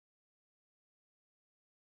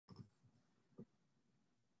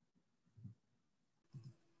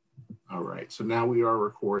All right, so now we are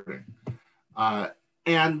recording.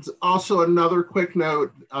 And also another quick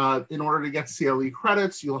note, in order to get CLE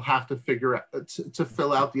credits, you'll have to to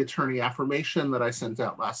fill out the attorney affirmation that I sent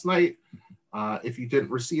out last night. If you didn't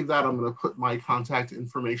receive that, I'm going to put my contact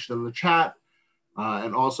information in the chat.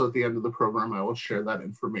 And also at the end of the program, I will share that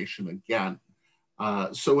information again.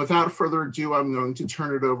 So without further ado, I'm going to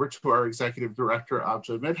turn it over to our Executive Director,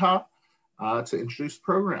 Abja Midha, to introduce the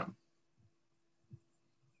program.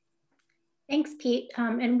 Thanks, Pete,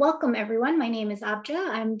 and welcome everyone. My name is Abja.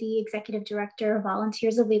 I'm the Executive Director of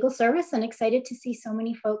Volunteers of Legal Service and excited to see so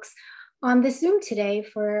many folks on the Zoom today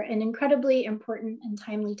for an incredibly important and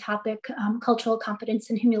timely topic, cultural competence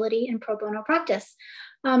and humility in pro bono practice.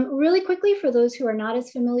 Really quickly, for those who are not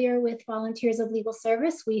as familiar with Volunteers of Legal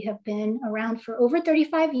Service, we have been around for over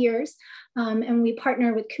 35 years, and we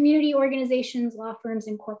partner with community organizations, law firms,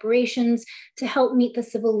 and corporations to help meet the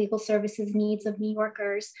civil legal services needs of New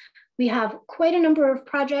Yorkers. We have quite a number of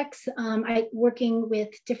projects working with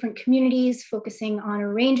different communities, focusing on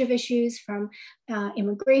a range of issues from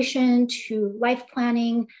immigration to life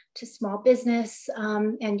planning to small business,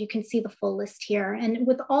 and you can see the full list here. And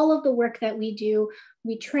with all of the work that we do,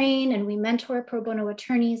 we train and we mentor pro bono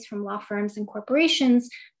attorneys from law firms and corporations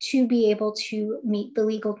to be able to meet the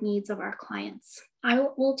legal needs of our clients. I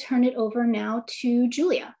will turn it over now to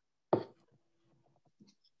Julia.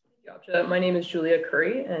 My name is Julia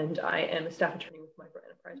Curry, and I am a staff attorney with Micro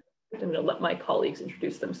Enterprise. I'm going to let my colleagues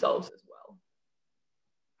introduce themselves as well.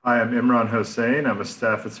 Hi, I'm Imran Hossein. I'm a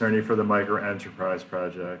staff attorney for the Micro Enterprise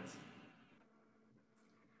Project.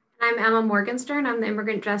 I'm Emma Morgenstern. I'm the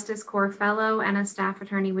Immigrant Justice Corps Fellow and a staff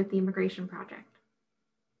attorney with the Immigration Project.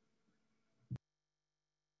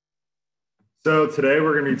 So today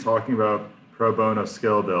we're going to be talking about pro bono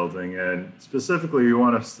skill building, and specifically we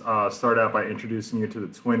want to start out by introducing you to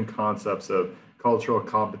the twin concepts of cultural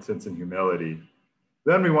competence and humility.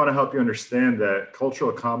 Then we want to help you understand that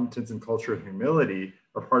cultural competence and cultural humility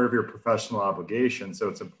are part of your professional obligation, so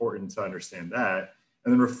it's important to understand that,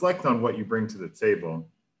 and then reflect on what you bring to the table.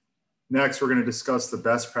 Next, we're going to discuss the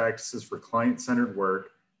best practices for client-centered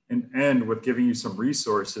work and end with giving you some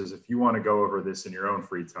resources if you want to go over this in your own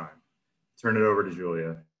free time. Turn it over to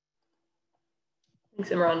Julia. Thanks,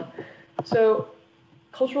 Imran. So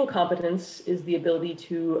cultural competence is the ability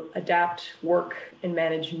to adapt, work, and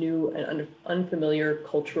manage new and unfamiliar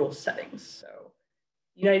cultural settings. So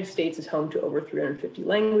the United States is home to over 350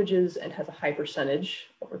 languages and has a high percentage,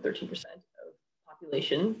 over 13% of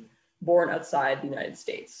population, born outside the United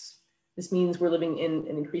States. This means we're living in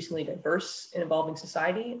an increasingly diverse and evolving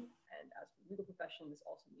society. And as a legal profession, this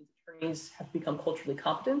also means attorneys have to become culturally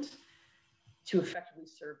competent to effectively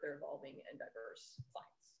serve their evolving and diverse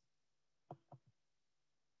clients.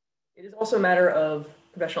 It is also a matter of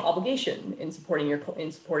professional obligation in supporting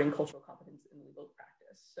cultural competence in legal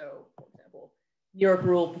practice. So, for example, New York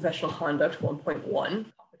Rule Professional Conduct 1.1,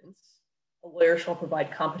 competence. A lawyer shall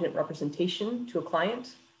provide competent representation to a client.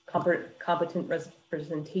 Competent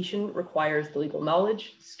representation requires the legal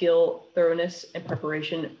knowledge, skill, thoroughness, and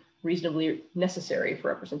preparation reasonably necessary for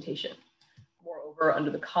representation. Moreover,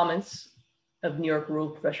 under the comments of New York Rule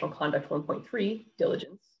Professional Conduct 1.3,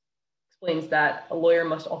 diligence, explains that a lawyer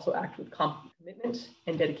must also act with commitment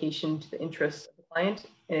and dedication to the interests of the client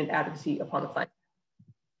and an advocacy upon the client.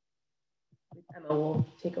 Emma will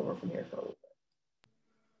take over from here for a little bit.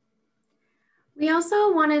 We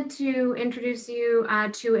also wanted to introduce you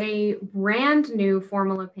to a brand new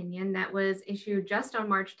formal opinion that was issued just on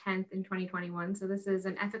March 10th in 2021. So this is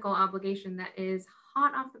an ethical obligation that is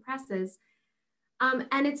hot off the presses.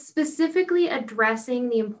 And it's specifically addressing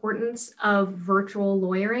the importance of virtual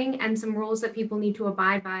lawyering and some rules that people need to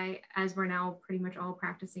abide by as we're now pretty much all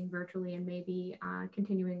practicing virtually and maybe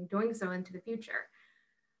continuing doing so into the future.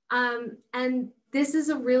 And this is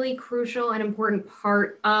a really crucial and important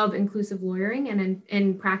part of inclusive lawyering and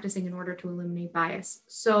in practicing in order to eliminate bias.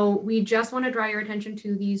 So we just want to draw your attention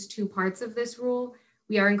to these two parts of this rule.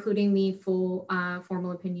 We are including the full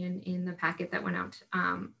formal opinion in the packet that went out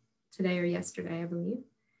today or yesterday, I believe.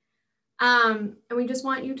 And we just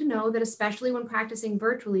want you to know that especially when practicing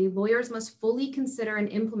virtually, lawyers must fully consider and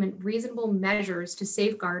implement reasonable measures to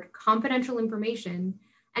safeguard confidential information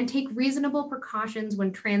and take reasonable precautions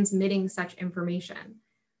when transmitting such information.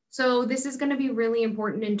 So this is going to be really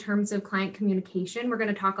important in terms of client communication. We're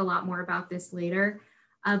going to talk a lot more about this later,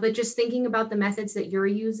 but just thinking about the methods that you're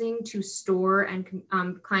using to store and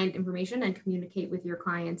client information and communicate with your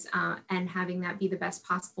clients and having that be the best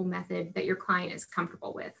possible method that your client is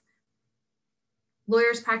comfortable with.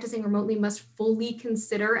 Lawyers practicing remotely must fully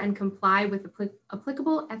consider and comply with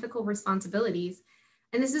applicable ethical responsibilities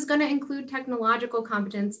And this is going to include technological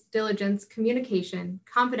competence, diligence, communication,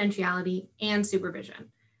 confidentiality, and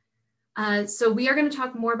supervision. So we are going to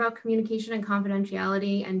talk more about communication and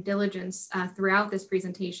confidentiality and diligence throughout this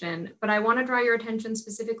presentation, but I want to draw your attention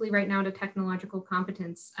specifically right now to technological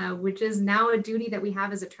competence, which is now a duty that we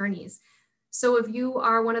have as attorneys. So if you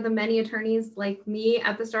are one of the many attorneys like me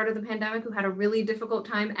at the start of the pandemic who had a really difficult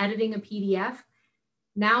time editing a PDF,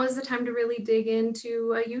 now is the time to really dig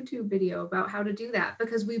into a YouTube video about how to do that,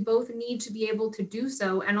 because we both need to be able to do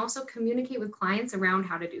so and also communicate with clients around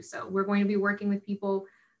how to do so. We're going to be working with people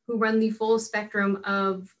who run the full spectrum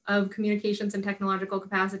of communications and technological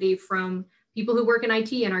capacity, from people who work in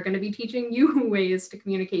IT and are going to be teaching you ways to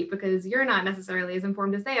communicate because you're not necessarily as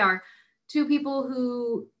informed as they are, to people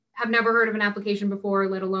who have never heard of an application before,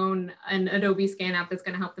 let alone an Adobe scan app that's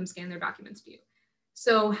going to help them scan their documents to you.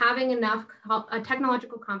 So having enough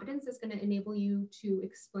technological competence is going to enable you to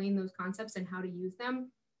explain those concepts and how to use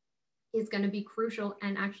them is going to be crucial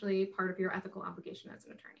and actually part of your ethical obligation as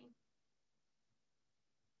an attorney.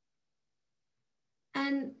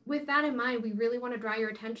 And with that in mind, we really want to draw your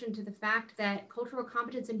attention to the fact that cultural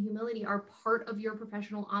competence and humility are part of your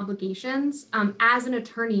professional obligations as an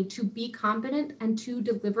attorney to be competent and to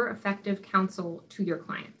deliver effective counsel to your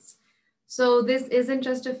clients. So this isn't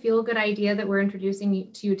just a feel-good idea that we're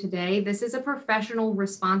introducing to you today. This is a professional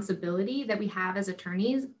responsibility that we have as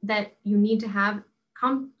attorneys that you need to have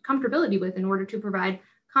comfortability with in order to provide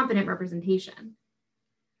competent representation.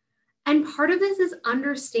 And part of this is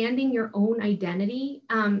understanding your own identity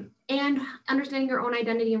and understanding your own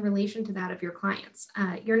identity in relation to that of your clients.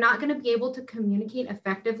 You're not going to be able to communicate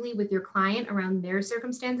effectively with your client around their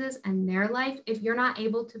circumstances and their life if you're not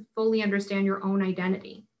able to fully understand your own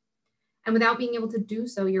identity. And without being able to do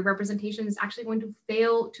so, your representation is actually going to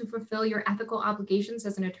fail to fulfill your ethical obligations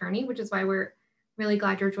as an attorney, which is why we're really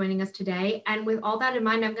glad you're joining us today. And with all that in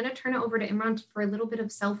mind, I'm going to turn it over to Imran for a little bit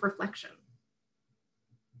of self-reflection.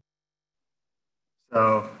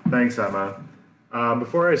 So thanks, Emma.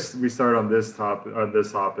 Before we start on this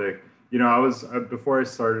topic, you know, before I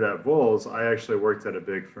started at VOLS, I actually worked at a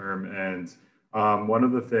big firm, and one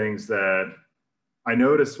of the things that I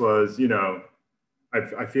noticed was, you know,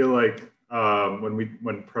 I feel like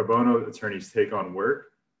when pro bono attorneys take on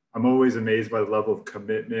work, I'm always amazed by the level of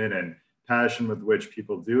commitment and passion with which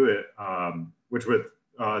people do it,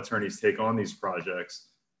 attorneys take on these projects.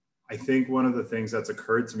 I think one of the things that's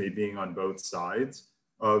occurred to me being on both sides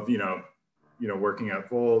of, you know, working at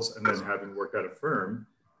VOLS and then having worked at a firm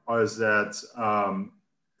is that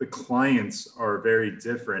the clients are very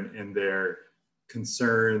different in their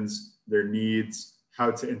concerns, their needs, how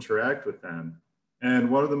to interact with them. And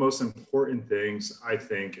one of the most important things I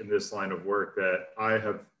think in this line of work that I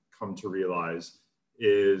have come to realize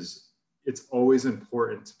is it's always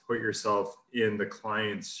important to put yourself in the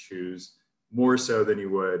client's shoes more so than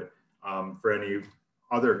you would for any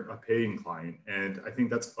other paying client. And I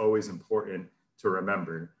think that's always important to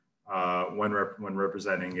remember when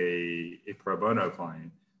representing a pro bono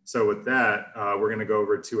client. So with that, we're going to go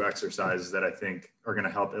over 2 exercises that I think are going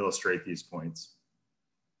to help illustrate these points.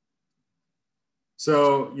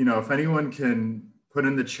 So, you know, if anyone can put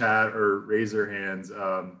in the chat or raise their hands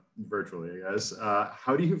virtually, I guess,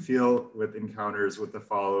 how do you feel with encounters with the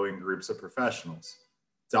following groups of professionals?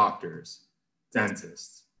 Doctors,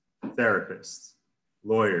 dentists, therapists,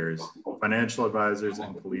 lawyers, financial advisors,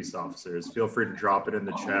 and police officers. Feel free to drop it in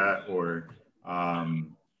the chat or,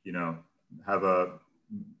 you know,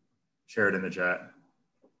 share it in the chat.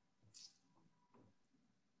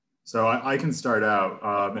 So I can start out,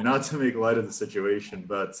 and not to make light of the situation,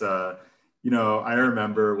 but, you know, I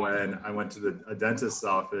remember when I went to a dentist's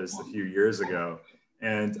office a few years ago,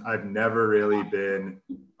 and I've never really been,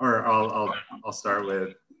 or I'll start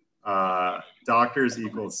with, doctors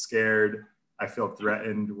equals scared. I feel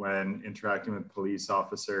threatened when interacting with police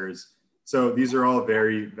officers. So these are all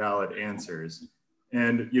very valid answers.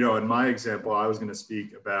 And, you know, in my example, I was going to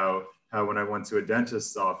speak about how when I went to a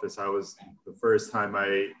dentist's office, the first time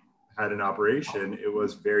I had an operation, it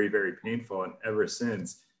was very, very painful. And ever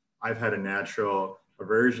since, I've had a natural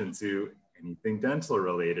aversion to anything dental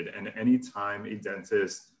related. And anytime a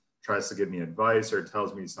dentist tries to give me advice or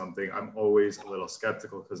tells me something, I'm always a little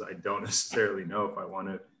skeptical because I don't necessarily know if I want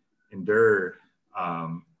to endure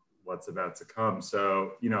what's about to come.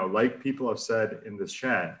 So, you know, like people have said in this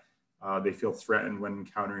chat, they feel threatened when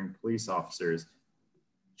encountering police officers.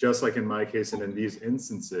 Just like in my case and in these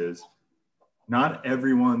instances, not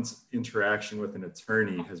everyone's interaction with an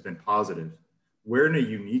attorney has been positive. We're in a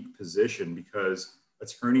unique position because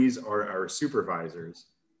attorneys are our supervisors.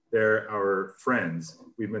 They're our friends.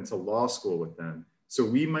 We've been to law school with them. So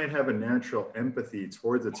we might have a natural empathy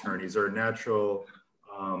towards attorneys, or a natural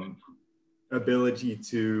ability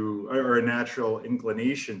to, or a natural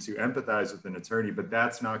inclination to empathize with an attorney, but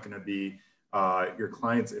that's not going to be your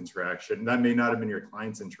client's interaction. That may not have been your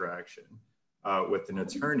client's interaction with an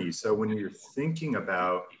attorney. So when you're thinking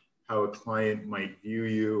about how a client might view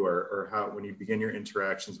you, or how, when you begin your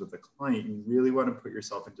interactions with a client, you really want to put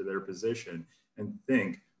yourself into their position and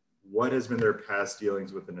think, what has been their past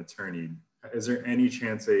dealings with an attorney? Is there any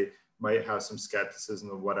chance they might have some skepticism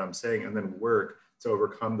of what I'm saying, and then work to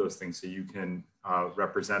overcome those things so you can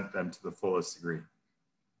represent them to the fullest degree.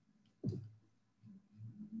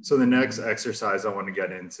 So the next exercise I want to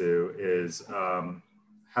get into is,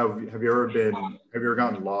 have you ever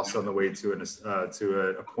gotten lost on the way to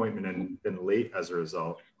an appointment and been late as a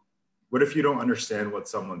result? What if you don't understand what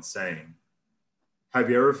someone's saying? Have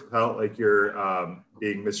you ever felt like you're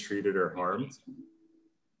being mistreated or harmed?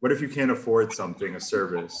 What if you can't afford something, a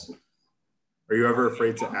service? Are you ever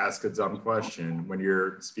afraid to ask a dumb question when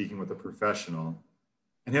you're speaking with a professional?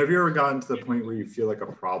 And have you ever gotten to the point where you feel like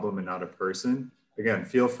a problem and not a person? Again,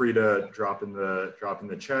 feel free to drop in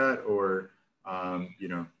the chat, or you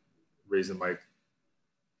know, raise the mic.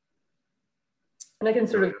 And I can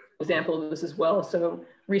sort of example of this as well. So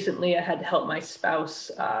recently I had to help my spouse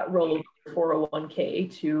roll over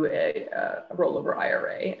 401k to a rollover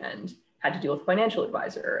IRA, and had to deal with a financial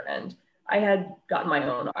advisor. And I had gotten my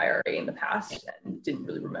own IRA in the past and didn't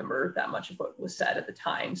really remember that much of what was said at the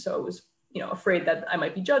time. So I was, you know, afraid that I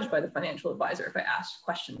might be judged by the financial advisor if I asked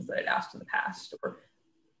questions that I'd asked in the past, or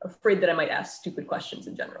afraid that I might ask stupid questions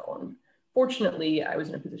in general. And fortunately, I was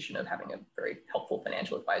in a position of having a very helpful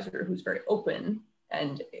financial advisor who's very open.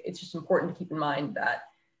 And it's just important to keep in mind that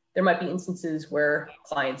there might be instances where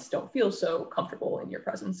clients don't feel so comfortable in your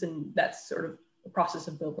presence. And that's sort of the process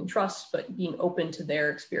of building trust, but being open to their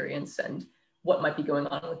experience and what might be going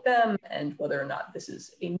on with them, and whether or not this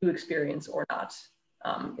is a new experience or not,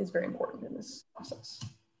 is very important in this process.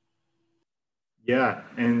 Yeah,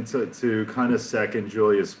 and to kind of second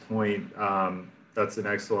Julia's point, that's an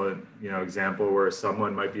excellent, you know, example where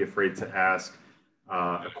someone might be afraid to ask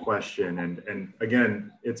a question. And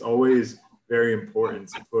again, it's always very important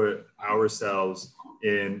to put ourselves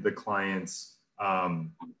in the client's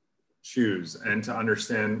shoes, and to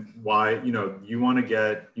understand why, you know, you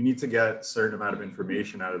need to get a certain amount of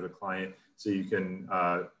information out of the client so you can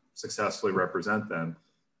successfully represent them.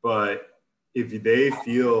 But if they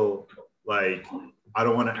feel like, I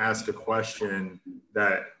don't want to ask a question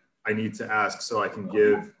that I need to ask so I can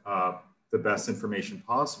give the best information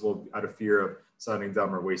possible out of fear of sounding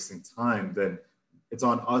dumb or wasting time, then it's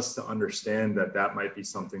on us to understand that that might be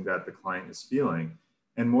something that the client is feeling.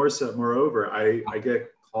 And moreover, I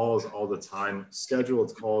get calls all the time,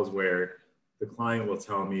 scheduled calls, where the client will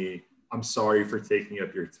tell me, I'm sorry for taking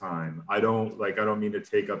up your time. I don't mean to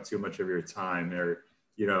take up too much of your time, or,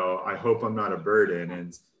 you know, I hope I'm not a burden.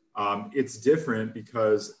 And it's different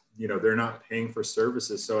because, you know, they're not paying for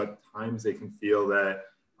services. So at times they can feel that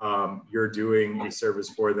you're doing a service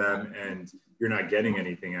for them and you're not getting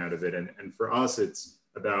anything out of it. And for us, it's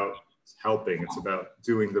about helping. It's about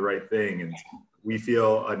doing the right thing. And we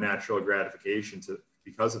feel a natural gratification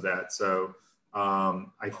because of that. So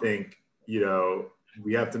I think, you know,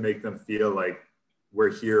 we have to make them feel like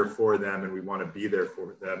we're here for them and we want to be there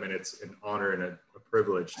for them. And it's an honor and a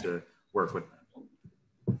privilege to work with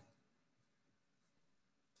them.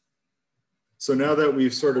 So now that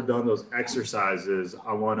we've sort of done those exercises,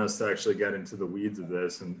 I want us to actually get into the weeds of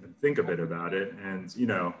this and think a bit about it. And, you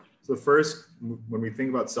know, so first, when we think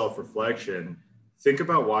about self-reflection, think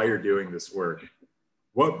about why you're doing this work.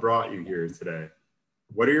 What brought you here today?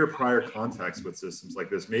 What are your prior contacts with systems like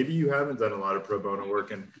this? Maybe you haven't done a lot of pro bono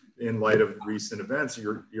work, and in light of recent events,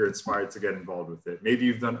 you're inspired to get involved with it. Maybe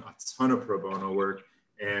you've done a ton of pro bono work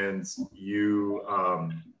and you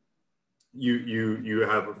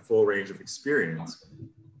have a full range of experience.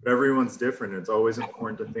 But everyone's different. It's always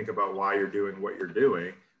important to think about why you're doing what you're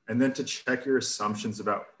doing, and then to check your assumptions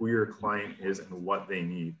about who your client is and what they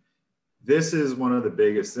need. This is one of the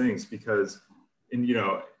biggest things, because, and you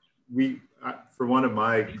know, for one of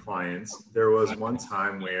my clients, there was one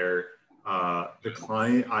time where the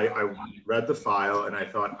client, I read the file and I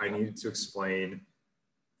thought I needed to explain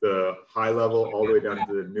the high level all the way down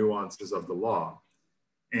to the nuances of the law.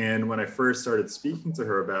 And when I first started speaking to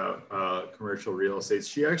her about commercial real estate,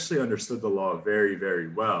 she actually understood the law very, very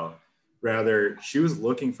well. Rather, she was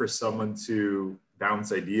looking for someone to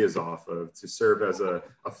bounce ideas off of, to serve as a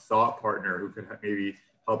thought partner who could maybe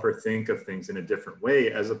help her think of things in a different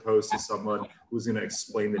way, as opposed to someone who's going to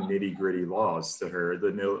explain the nitty-gritty laws to her,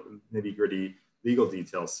 the nitty-gritty legal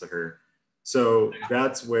details to her. So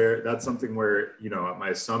that's something where, you know, my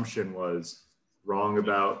assumption was wrong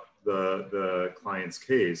about the client's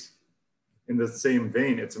case. In the same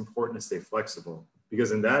vein, it's important to stay flexible,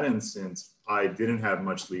 because in that instance, I didn't have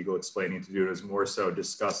much legal explaining to do. It was more so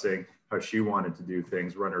discussing how she wanted to do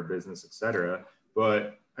things, run her business, etc.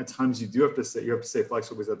 But at times you have to stay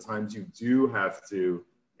flexible, because at times you do have to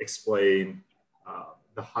explain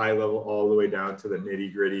the high level all the way down to the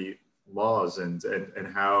nitty gritty laws and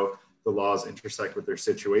how the laws intersect with their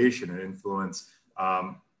situation and influence,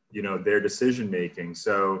 you know, their decision making.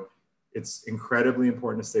 So it's incredibly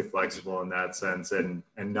important to stay flexible in that sense, and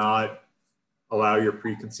not allow your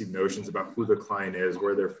preconceived notions about who the client is,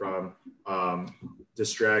 where they're from,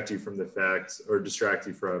 distract you from the facts or distract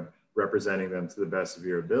you from representing them to the best of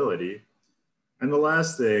your ability. And the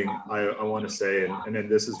last thing I want to say, and then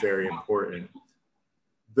this is very important,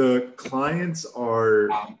 the clients are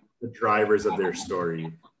the drivers of their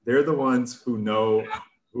story. They're the ones who know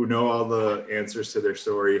all the answers to their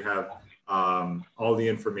story, have all the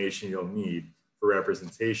information you'll need for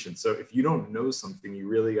representation. So if you don't know something, you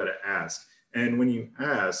really got to ask. And when you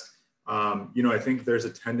ask, you know, I think there's a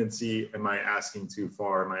tendency, am I asking too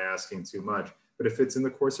far? Am I asking too much? But if it's in the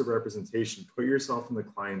course of representation, put yourself in the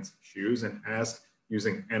client's shoes and ask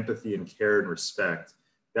using empathy and care and respect.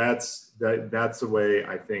 That's the way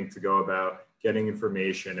I think to go about getting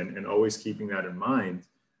information, and always keeping that in mind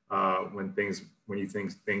when you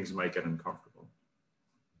think things might get uncomfortable.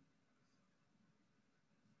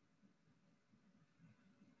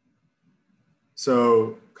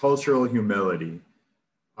 So cultural humility.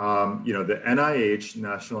 You know, the NIH,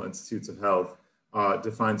 National Institutes of Health,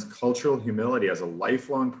 defines cultural humility as a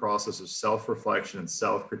lifelong process of self-reflection and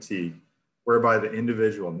self-critique, whereby the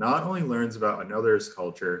individual not only learns about another's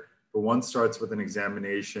culture, but one starts with an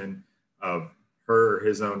examination of her or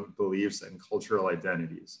his own beliefs and cultural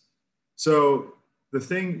identities. So the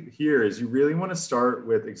thing here is you really want to start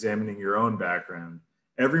with examining your own background.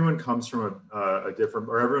 Everyone comes from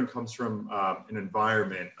everyone comes from an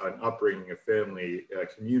environment, an upbringing, a family, a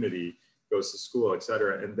community, goes to school, et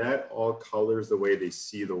cetera. And that all colors the way they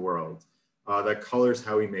see the world. That colors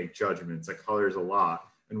how we make judgments, that colors a lot.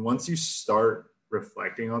 And once you start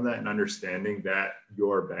reflecting on that and understanding that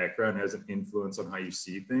your background has an influence on how you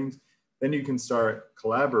see things, then you can start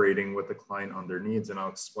collaborating with the client on their needs. And I'll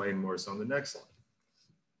explain more so on the next slide.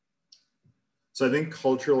 So I think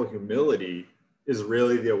cultural humility is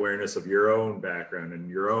really the awareness of your own background and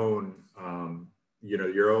your own, you know,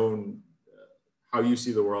 your own, how you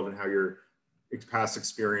see the world and how your past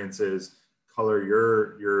experiences color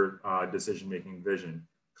your decision-making vision.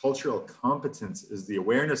 Cultural competence is the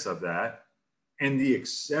awareness of that and the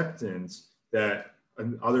acceptance that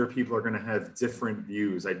other people are going to have different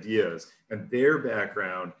views, ideas, and their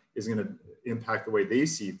background is going to impact the way they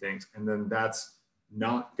see things. And then that's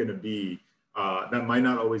not going to be, that might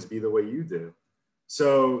not always be the way you do.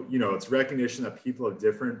 So, you know, it's recognition that people of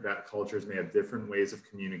different cultures may have different ways of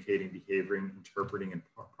communicating, behaving, interpreting, and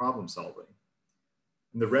problem solving.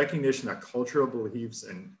 And the recognition that cultural beliefs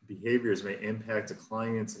and behaviors may impact a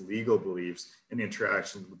client's legal beliefs and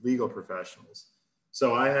interactions with legal professionals.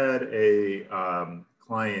 So I had a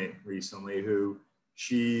client recently who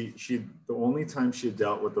the only time she had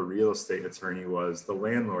dealt with a real estate attorney was the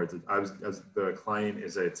landlord. The client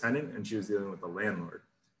is a tenant and she was dealing with the landlord.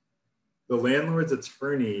 The landlord's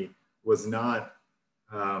attorney was not,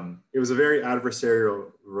 it was a very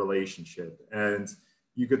adversarial relationship. And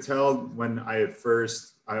you could tell when I'd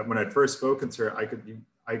first spoken to her,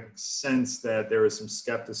 I sensed that there was some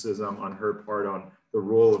skepticism on her part on the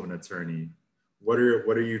role of an attorney. What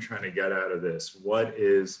are you trying to get out of this? What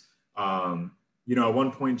is, you know, at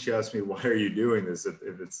one point she asked me, why are you doing this if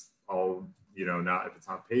it's all, you know, if it's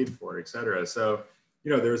not paid for, et cetera. So,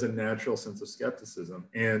 you know, there was a natural sense of skepticism.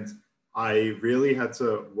 And I really had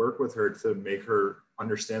to work with her to make her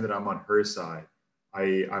understand that I'm on her side.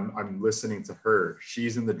 I'm listening to her.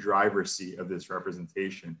 She's in the driver's seat of this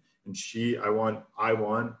representation. And what I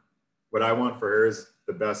want for her is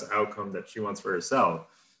the best outcome that she wants for herself.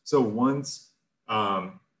 So once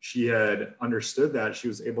she had understood that, she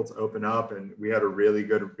was able to open up, and we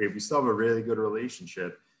still have a really good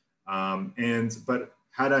relationship. But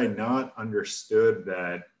had I not understood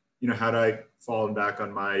that, you know, had I fallen back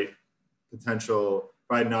on my potential,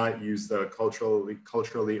 if I had not used the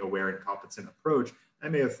culturally aware and competent approach, I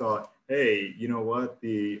may have thought, hey, you know what,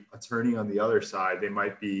 the attorney on the other side, they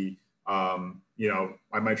might be, you know,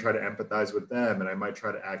 I might try to empathize with them, and I might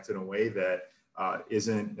try to act in a way that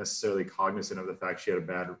isn't necessarily cognizant of the fact she had a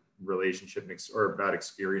bad relationship or a bad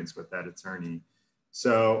experience with that attorney.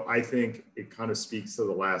 So I think it kind of speaks to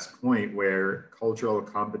the last point, where cultural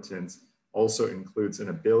competence also includes an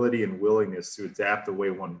ability and willingness to adapt the way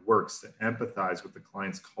one works to empathize with the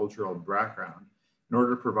client's cultural background in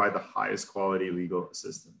order to provide the highest quality legal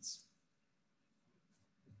assistance.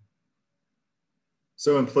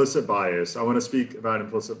 So implicit bias. I want to speak about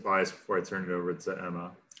implicit bias before I turn it over to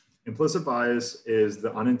Emma. Implicit bias is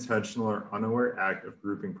the unintentional or unaware act of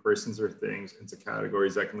grouping persons or things into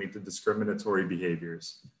categories that can lead to discriminatory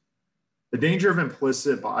behaviors. The danger of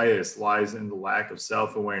implicit bias lies in the lack of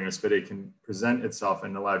self-awareness, but it can present itself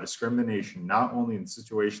and allow discrimination not only in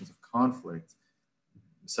situations of conflict,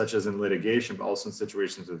 such as in litigation, but also in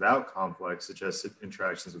situations without conflict, such as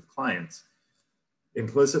interactions with clients.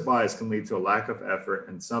 Implicit bias can lead to a lack of effort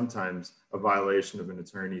and sometimes a violation of an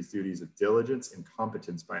attorney's duties of diligence and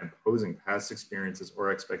competence by imposing past experiences or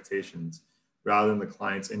expectations rather than the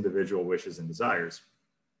client's individual wishes and desires.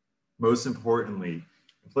 Most importantly,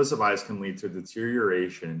 implicit bias can lead to a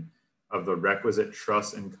deterioration of the requisite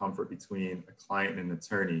trust and comfort between a client and an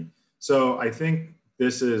attorney. So I think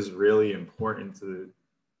this is really important to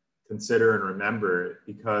consider and remember,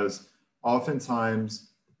 because oftentimes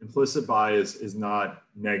implicit bias is not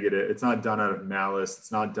negative. It's not done out of malice.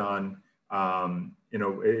 It's not done,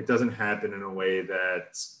 it doesn't happen in a way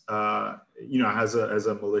that, has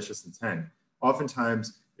a malicious intent.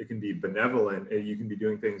 Oftentimes it can be benevolent. You can be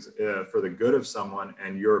doing things for the good of someone,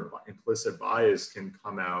 and your implicit bias can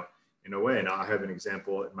come out in a way. And I have an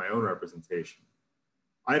example in my own representation.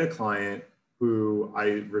 I had a client who I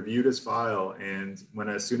reviewed his file, and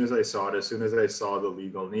as soon as I saw the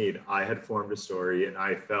legal need, I had formed a story and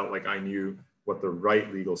I felt like I knew what the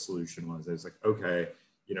right legal solution was. I was like, okay,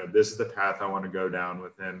 this is the path I want to go down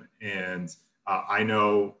with him. And I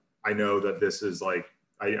know that this is like,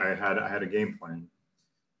 I had a game plan.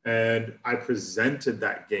 And I presented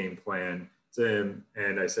that game plan to him.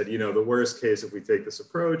 And I said, the worst case, if we take this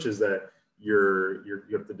approach, is that you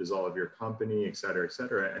have to dissolve your company, et cetera, et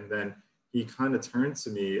cetera. And then he kind of turned to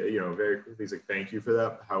me, very quickly. He's like, thank you for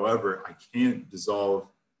that. However, I can't dissolve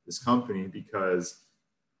this company because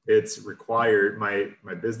it's required.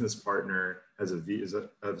 My business partner has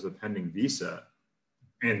a pending visa,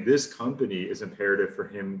 and this company is imperative for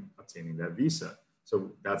him obtaining that visa. So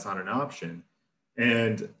that's not an option.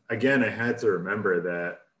 And again, I had to remember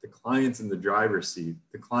that the client's in the driver's seat.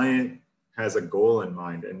 The client has a goal in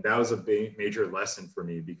mind. And that was a major lesson for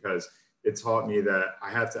me, because it taught me that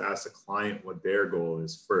I have to ask the client what their goal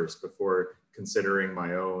is first before considering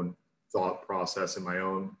my own thought process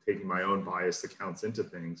and taking my own bias accounts into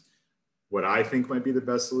things. What I think might be the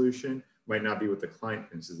best solution might not be what the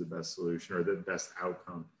client thinks is the best solution or the best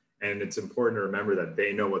outcome. And it's important to remember that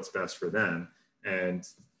they know what's best for them. And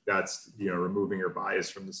that's, removing your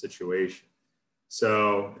bias from the situation.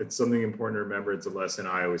 So it's something important to remember. It's a lesson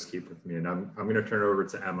I always keep with me. And I'm going to turn it over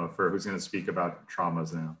to Emma who's going to speak about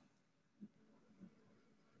traumas now.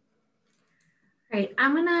 Great.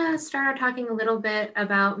 I'm going to start out talking a little bit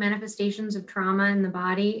about manifestations of trauma in the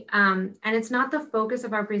body. And it's not the focus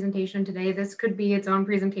of our presentation today. This could be its own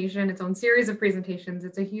presentation, its own series of presentations.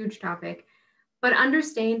 It's a huge topic. But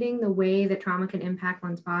understanding the way that trauma can impact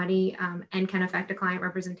one's body and can affect a client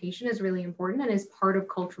representation is really important and is part of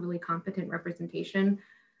culturally competent representation.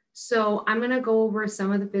 So I'm going to go over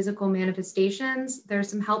some of the physical manifestations. There's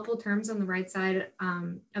some helpful terms on the right side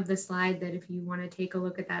of the slide that if you want to take a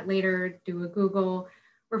look at that later, do a Google,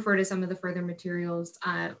 refer to some of the further materials,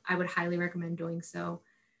 I would highly recommend doing so.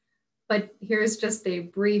 But here's just a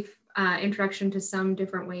brief introduction to some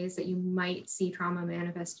different ways that you might see trauma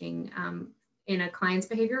manifesting in a client's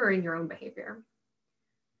behavior or in your own behavior.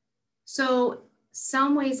 So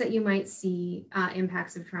some ways that you might see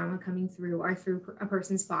impacts of trauma coming through are through a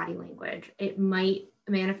person's body language. It might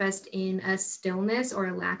manifest in a stillness or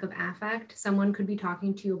a lack of affect. Someone could be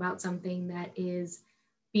talking to you about something that is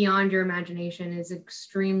beyond your imagination, is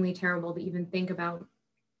extremely terrible to even think about.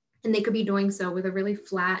 And they could be doing so with a really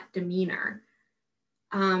flat demeanor.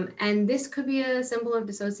 And this could be a symbol of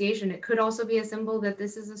dissociation. It could also be a symbol that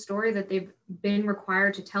this is a story that they've been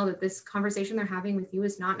required to tell, that this conversation they're having with you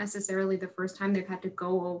is not necessarily the first time they've had to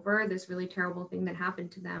go over this really terrible thing that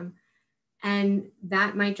happened to them. And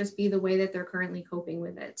that might just be the way that they're currently coping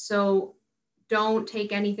with it. So don't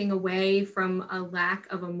take anything away from a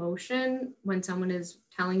lack of emotion when someone is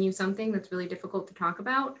telling you something that's really difficult to talk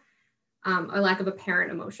about. A lack of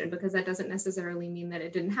apparent emotion, because that doesn't necessarily mean that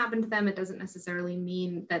it didn't happen to them. It doesn't necessarily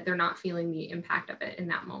mean that they're not feeling the impact of it in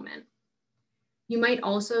that moment. You might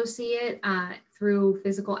also see it through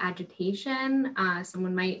physical agitation.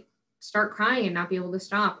 Someone might start crying and not be able to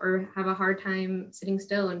stop, or have a hard time sitting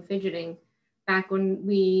still and fidgeting back when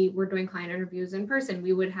we were doing client interviews in person,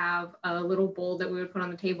 we would have a little bowl that we would put on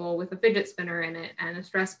the table with a fidget spinner in it and a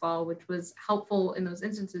stress ball, which was helpful in those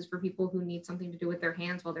instances for people who need something to do with their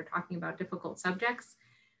hands while they're talking about difficult subjects.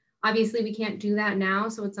 Obviously, we can't do that now,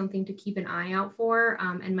 so it's something to keep an eye out for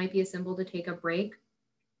and might be a symbol to take a break.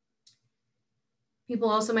 People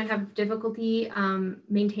also might have difficulty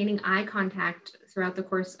maintaining eye contact throughout the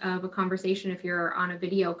course of a conversation if you're on a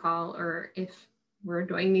video call, or if we're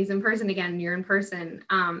doing these in person again, you're in person.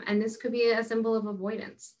 And this could be a symbol of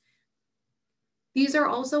avoidance. These are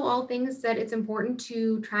also all things that it's important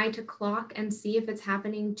to try to clock and see if it's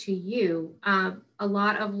happening to you. A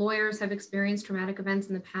lot of lawyers have experienced traumatic events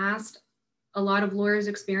in the past. A lot of lawyers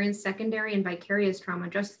experience secondary and vicarious trauma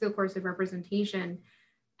just through the course of representation.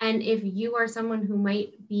 And if you are someone who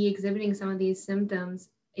might be exhibiting some of these symptoms,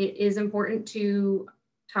 it is important to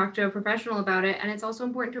talk to a professional about it. And it's also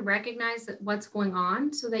important to recognize what's going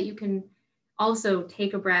on so that you can also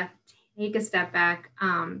take a breath, take a step back,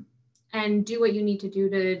 and do what you need to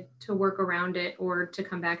do to work around it or to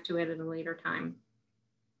come back to it at a later time.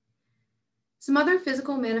 Some other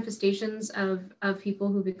physical manifestations of people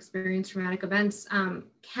who've experienced traumatic events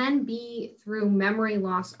can be through memory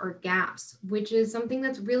loss or gaps, which is something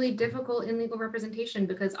that's really difficult in legal representation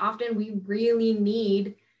because often we really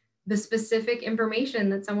need the specific information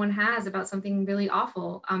that someone has about something really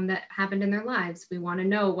awful that happened in their lives. We want to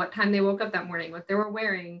know what time they woke up that morning, what they were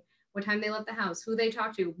wearing, what time they left the house, who they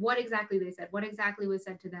talked to, what exactly they said, what exactly was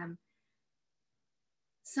said to them.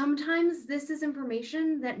 Sometimes this is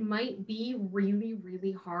information that might be really,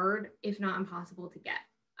 really hard, if not impossible to get.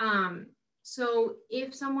 So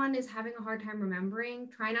if someone is having a hard time remembering,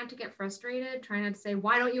 try not to get frustrated. Try not to say,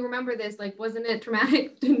 why don't you remember this? Like, wasn't it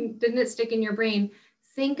traumatic? Didn't it stick in your brain?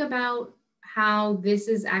 Think about how this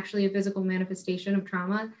is actually a physical manifestation of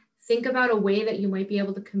trauma. Think about a way that you might be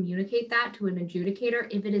able to communicate that to an adjudicator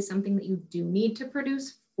if it is something that you do need to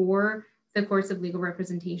produce for the course of legal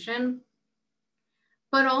representation.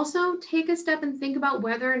 But also take a step and think about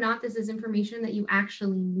whether or not this is information that you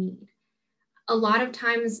actually need. A lot of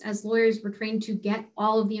times as lawyers, we're trained to get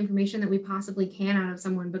all of the information that we possibly can out of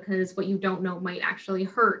someone because what you don't know might actually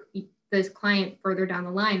hurt this client further down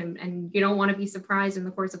the line, and you don't want to be surprised in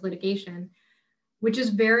the course of litigation, which is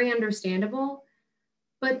very understandable.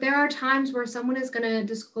 But there are times where someone is going to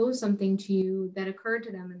disclose something to you that occurred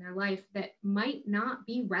to them in their life that might not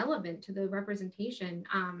be relevant to the representation.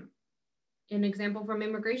 An example from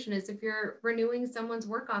immigration is if you're renewing someone's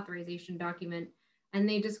work authorization document and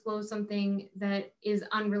they disclose something that is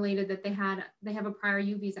unrelated, that they have a prior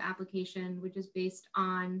U visa application, which is based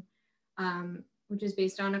on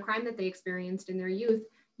a crime that they experienced in their youth,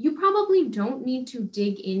 you probably don't need to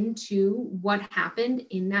dig into what happened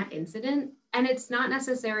in that incident. And it's not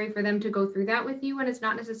necessary for them to go through that with you, and it's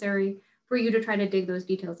not necessary for you to try to dig those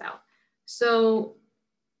details out. So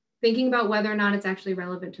thinking about whether or not it's actually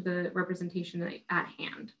relevant to the representation at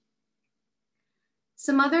hand.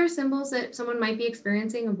 Some other symbols that someone might be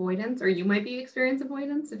experiencing avoidance, or you might be experiencing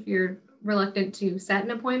avoidance if you're reluctant to set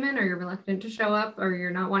an appointment, or you're reluctant to show up, or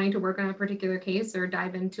you're not wanting to work on a particular case or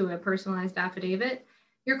dive into a personalized affidavit.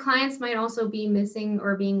 Your clients might also be missing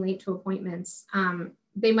or being late to appointments.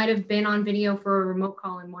 They might have been on video for a remote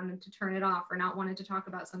call and wanted to turn it off or not wanted to talk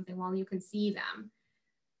about something while you can see them.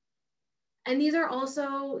 And these are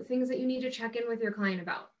also things that you need to check in with your client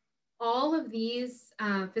about. All of these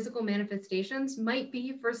physical manifestations might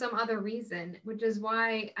be for some other reason, which is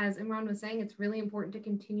why, as Imran was saying, it's really important to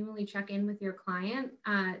continually check in with your client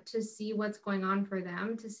to see what's going on for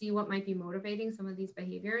them, to see what might be motivating some of these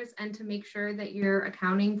behaviors, and to make sure that you're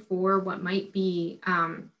accounting for what might be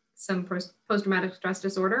some post-traumatic stress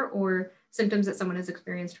disorder or symptoms that someone has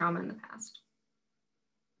experienced trauma in the past.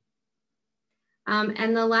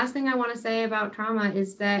 And the last thing I want to say about trauma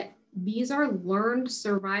is that these are learned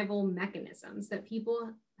survival mechanisms that people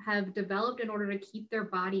have developed in order to keep their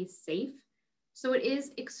bodies safe. So it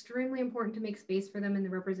is extremely important to make space for them in the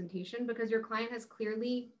representation, because your client has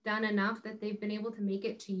clearly done enough that they've been able to make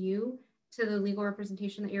it to you, to the legal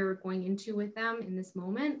representation that you're going into with them in this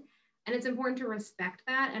moment. And it's important to respect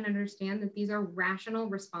that and understand that these are rational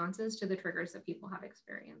responses to the triggers that people have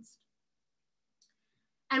experienced.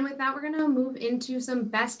 And with that, we're going to move into some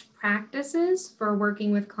best practices for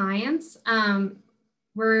working with clients.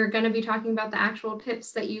 We're going to be talking about the actual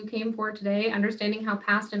tips that you came for today, understanding how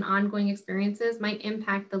past and ongoing experiences might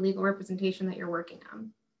impact the legal representation that you're working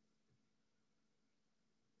on.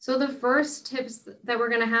 So the first tips that we're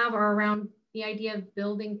going to have are around the idea of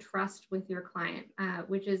building trust with your client,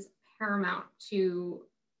 which is paramount to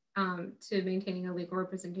maintaining a legal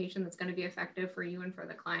representation that's going to be effective for you and for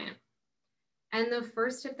the client. And the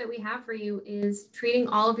first tip that we have for you is treating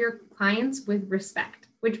all of your clients with respect,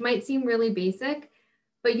 which might seem really basic,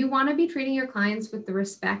 but you want to be treating your clients with the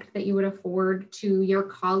respect that you would afford to your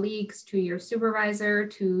colleagues, to your supervisor,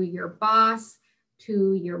 to your boss,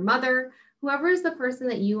 to your mother, whoever is the person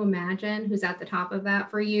that you imagine who's at the top of that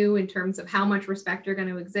for you in terms of how much respect you're going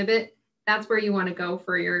to exhibit. That's where you want to go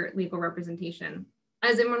for your legal representation.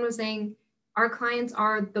 As Imran was saying, our clients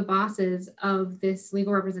are the bosses of this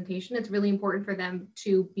legal representation. It's really important for them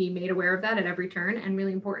to be made aware of that at every turn, and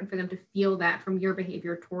really important for them to feel that from your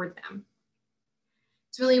behavior toward them.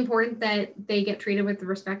 It's really important that they get treated with the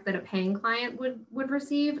respect that a paying client would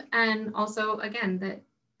receive. And also, again, that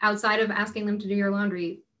outside of asking them to do your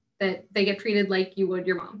laundry, that they get treated like you would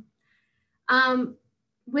your mom.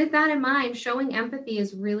 With that in mind, showing empathy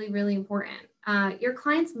is really, really important. Your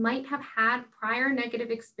clients might have had prior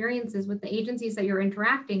negative experiences with the agencies that you're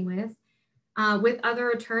interacting with other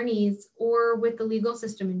attorneys, or with the legal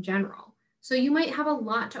system in general. So you might have a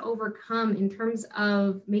lot to overcome in terms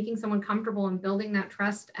of making someone comfortable and building that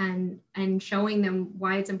trust and showing them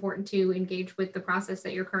why it's important to engage with the process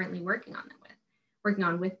that you're currently working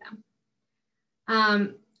on with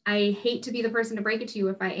them. I hate to be the person to break it to you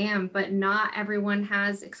if I am, but not everyone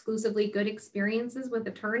has exclusively good experiences with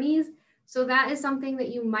attorneys. So that is something that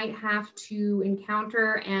you might have to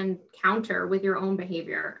encounter and counter with your own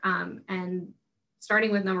behavior. And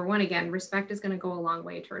starting with number one, again, respect is going to go a long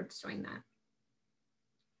way towards doing that.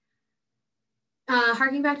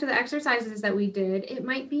 Harking back to the exercises that we did, it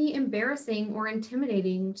might be embarrassing or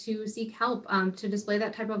intimidating to seek help, to display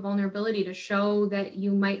that type of vulnerability, to show that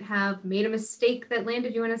you might have made a mistake that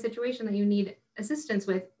landed you in a situation that you need assistance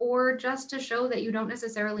with, or just to show that you don't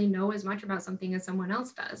necessarily know as much about something as someone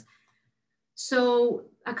else does. So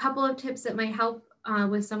a couple of tips that might help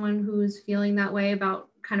with someone who's feeling that way about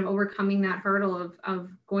kind of overcoming that hurdle of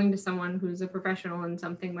going to someone who's a professional in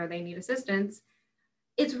something where they need assistance.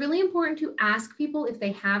 It's really important to ask people if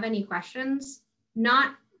they have any questions,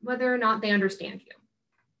 not whether or not they understand you.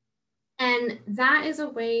 And that is a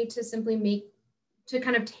way to simply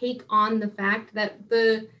kind of take on the fact that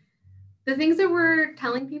the things that we're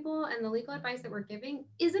telling people and the legal advice that we're giving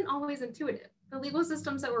isn't always intuitive. The legal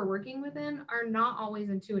systems that we're working within are not always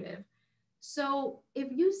intuitive. So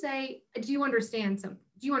if you say, do you understand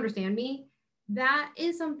me? That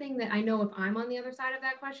is something that I know if I'm on the other side of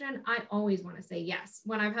that question, I always want to say yes.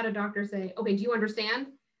 When I've had a doctor say, okay, do you understand?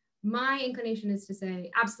 My inclination is to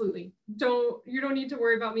say, absolutely. You don't need to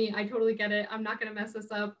worry about me. I totally get it. I'm not going to mess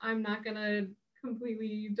this up. I'm not going to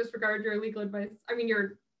completely disregard your legal advice. I mean,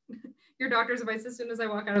 your doctor's advice as soon as I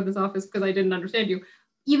walk out of this office because I didn't understand you,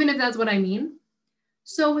 even if that's what I mean.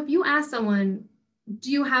 So if you ask someone,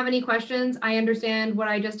 do you have any questions? I understand what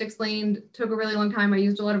I just explained took a really long time. I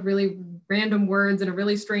used a lot of really random words in a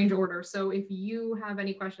really strange order. So if you have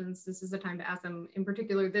any questions, this is the time to ask them. In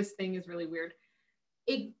particular, this thing is really weird.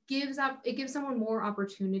 It gives someone more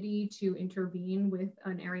opportunity to intervene with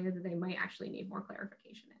an area that they might actually need more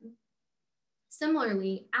clarification in.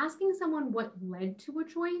 Similarly, asking someone what led to a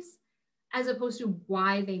choice as opposed to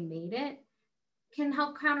why they made it can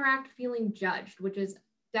help counteract feeling judged, which is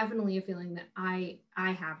definitely a feeling that I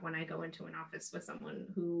have when I go into an office with someone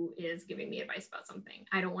who is giving me advice about something.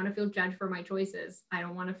 I don't want to feel judged for my choices. I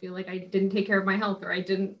don't want to feel like I didn't take care of my health, or I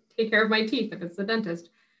didn't take care of my teeth if it's the dentist.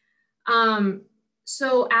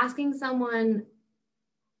 So asking someone,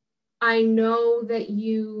 I know that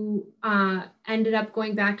you ended up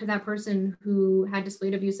going back to that person who had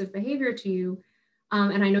displayed abusive behavior to you,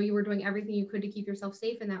 and I know you were doing everything you could to keep yourself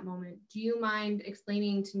safe in that moment. Do you mind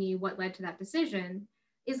explaining to me what led to that decision?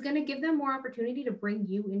 Is going to give them more opportunity to bring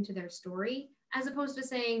you into their story, as opposed to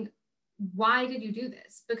saying, why did you do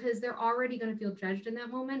this? Because they're already going to feel judged in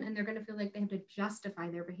that moment, and they're going to feel like they have to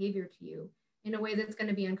justify their behavior to you in a way that's going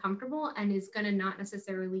to be uncomfortable and is going to not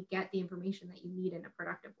necessarily get the information that you need in a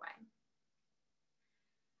productive way.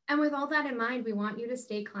 And with all that in mind, we want you to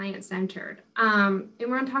stay client-centered.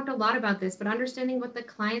 Imran talked a lot about this, but understanding what the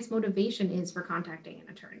client's motivation is for contacting an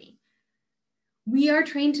attorney. We are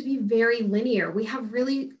trained to be very linear. We have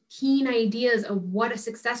really keen ideas of what a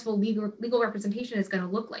successful legal representation is going to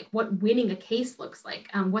look like, what winning a case looks like,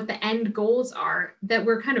 what the end goals are, that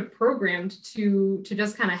we're kind of programmed to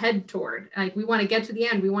just kind of head toward. Like, we want to get to the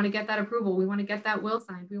end. We want to get that approval. We want to get that will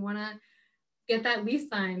signed. We want to get that lease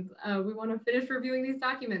signed. We want to finish reviewing these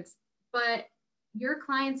documents. But your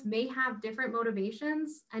clients may have different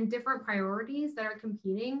motivations and different priorities that are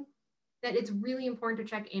competing, that it's really important to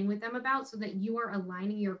check in with them about, so that you are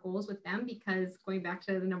aligning your goals with them, because going back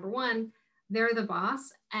to the number one, they're the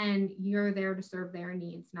boss and you're there to serve their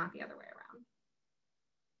needs, not the other way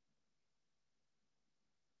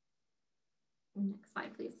Next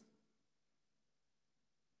slide, please.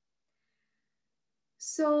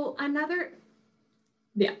 So another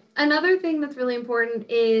thing that's really important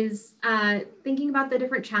is thinking about the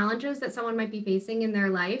different challenges that someone might be facing in their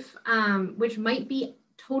life, which might be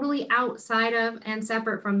totally outside of and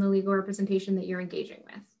separate from the legal representation that you're engaging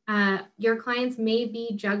with. Your clients may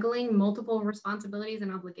be juggling multiple responsibilities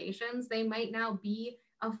and obligations. They might now be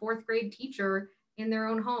a fourth grade teacher in their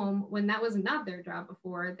own home when that was not their job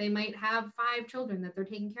before. They might have 5 children that they're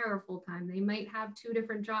taking care of full time. They might have 2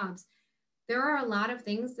 different jobs. There are a lot of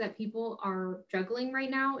things that people are juggling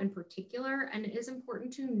right now in particular, and it is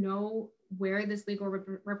important to know where this legal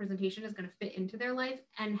representation is going to fit into their life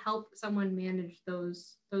and help someone manage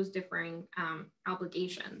those differing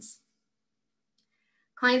obligations.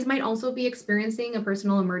 Clients might also be experiencing a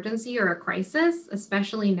personal emergency or a crisis,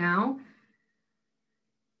 especially now.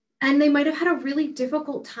 And they might have had a really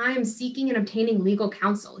difficult time seeking and obtaining legal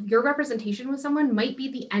counsel. Your representation with someone might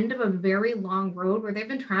be the end of a very long road where they've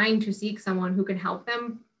been trying to seek someone who can help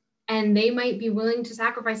them, and they might be willing to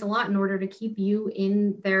sacrifice a lot in order to keep you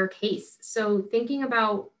in their case. So thinking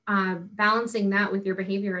about balancing that with your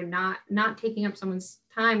behavior and not taking up someone's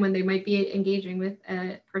time when they might be engaging with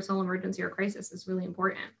a personal emergency or crisis is really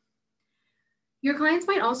important. Your clients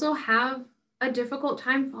might also have a difficult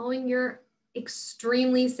time following your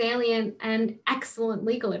extremely salient and excellent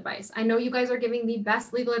legal advice. I know you guys are giving the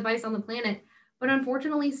best legal advice on the planet, but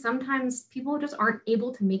unfortunately, sometimes people just aren't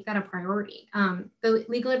able to make that a priority. The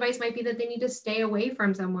legal advice might be that they need to stay away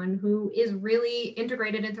from someone who is really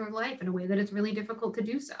integrated into their life in a way that it's really difficult to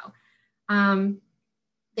do so.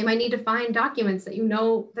 They might need to find documents that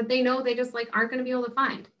they know they just aren't going to be able to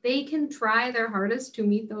find. They can try their hardest to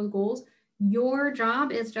meet those goals. Your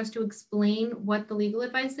job is just to explain what the legal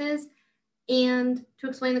advice is and to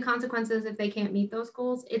explain the consequences if they can't meet those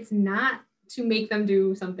goals. It's not to make them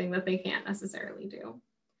do something that they can't necessarily do.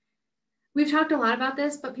 We've talked a lot about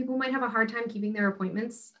this, but people might have a hard time keeping their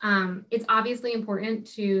appointments. It's obviously important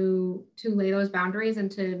to lay those boundaries and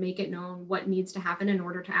to make it known what needs to happen in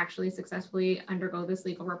order to actually successfully undergo this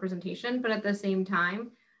legal representation. But at the same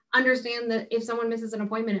time, understand that if someone misses an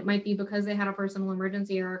appointment, it might be because they had a personal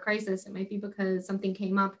emergency or a crisis. It might be because something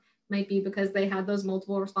came up. It might be because they had those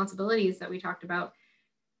multiple responsibilities that we talked about.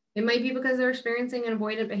 It might be because they're experiencing an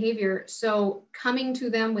avoidant behavior. So coming to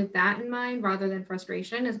them with that in mind rather than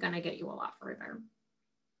frustration is going to get you a lot further.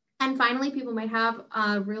 And finally, people might have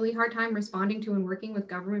a really hard time responding to and working with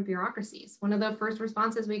government bureaucracies. One of the first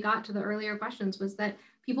responses we got to the earlier questions was that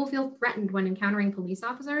people feel threatened when encountering police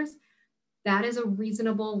officers. That is a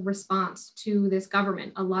reasonable response to this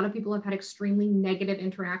government. A lot of people have had extremely negative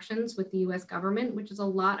interactions with the US government, which is a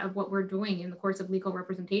lot of what we're doing in the course of legal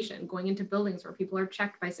representation, going into buildings where people are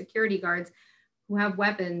checked by security guards who have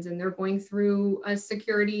weapons and they're going through a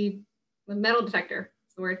security metal detector,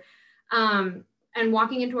 that's the word, and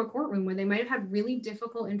walking into a courtroom where they might have had really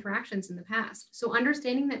difficult interactions in the past. So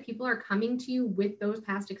understanding that people are coming to you with those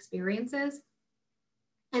past experiences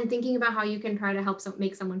and thinking about how you can try to help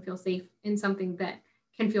make someone feel safe in something that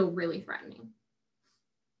can feel really threatening.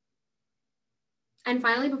 And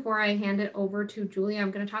finally, before I hand it over to Julia, I'm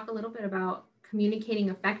going to talk a little bit about communicating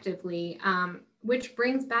effectively, which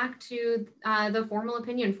brings back to the formal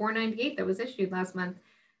opinion 498 that was issued last month.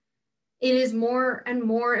 It is more and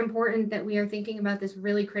more important that we are thinking about this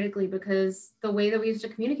really critically, because the way that we used to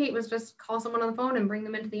communicate was just call someone on the phone and bring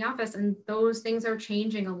them into the office. And those things are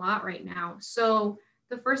changing a lot right now. So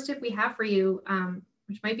the first tip we have for you,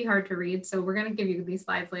 which might be hard to read, so we're going to give you these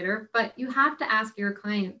slides later, but you have to ask your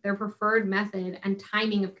client their preferred method and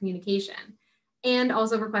timing of communication, and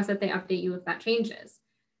also request that they update you if that changes.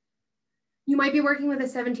 You might be working with a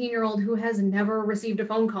 17-year-old who has never received a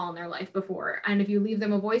phone call in their life before. And if you leave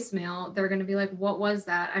them a voicemail, they're going to be like, what was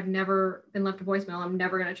that? I've never been left a voicemail. I'm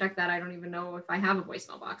never going to check that. I don't even know if I have a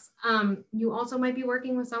voicemail box. You also might be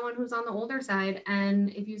working with someone who's on the older side. And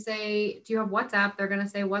if you say, do you have WhatsApp? They're going to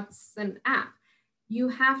say, what's an app? You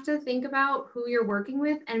have to think about who you're working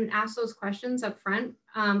with and ask those questions up front.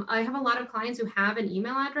 I have a lot of clients who have an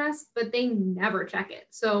email address, but they never check it.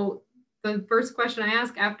 So the first question I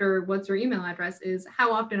ask after what's your email address is,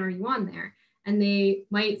 how often are you on there? And they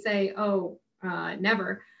might say, oh,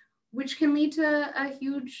 never, which can lead to a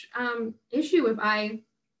huge issue if I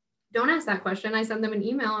don't ask that question. I send them an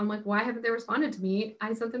email. I'm like, why haven't they responded to me?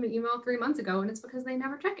 I sent them an email 3 months ago, and it's because they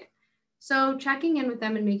never check it. So checking in with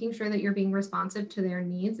them and making sure that you're being responsive to their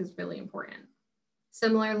needs is really important.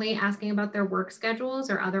 Similarly, asking about their work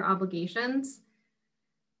schedules or other obligations.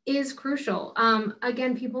 is crucial.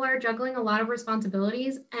 Again, people are juggling a lot of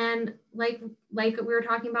responsibilities, and like we were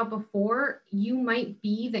talking about before, you might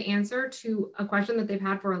be the answer to a question that they've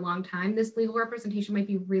had for a long time. This legal representation might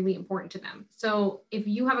be really important to them. So if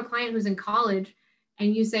you have a client who's in college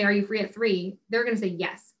and you say, are you free at 3? They're going to say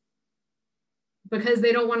yes, because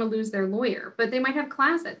they don't want to lose their lawyer, but they might have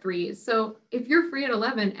class at 3. So if you're free at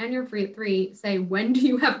 11 and you're free at 3, say, when do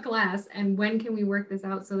you have class and when can we work this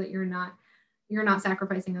out so that you're not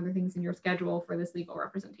sacrificing other things in your schedule for this legal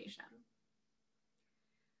representation.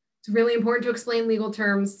 It's really important to explain legal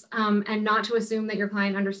terms and not to assume that your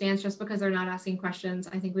client understands just because they're not asking questions.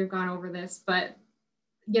 I think we've gone over this, but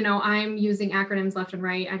you know, I'm using acronyms left and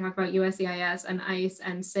right. I talk about USCIS and ICE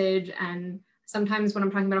and SIG, and sometimes when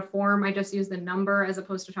I'm talking about a form, I just use the number as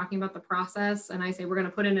opposed to talking about the process. And I say, we're going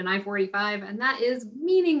to put in an I-485, and that is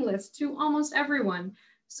meaningless to almost everyone.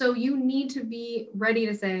 So you need to be ready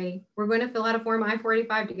to say, we're going to fill out a form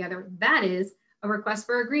I-485 together. That is a request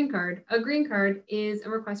for a green card. A green card is a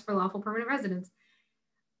request for lawful permanent residence.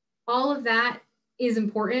 All of that is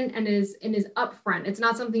important and is upfront. It's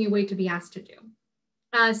not something you wait to be asked to do.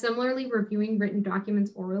 Similarly, reviewing written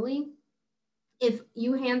documents orally. If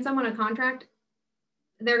you hand someone a contract,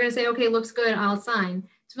 they're going to say, okay, looks good, I'll sign.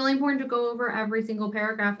 It's really important to go over every single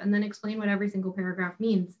paragraph and then explain what every single paragraph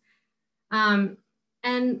means.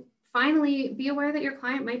 And finally, be aware that your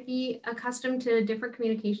client might be accustomed to different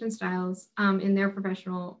communication styles in their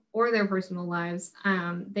professional or their personal lives.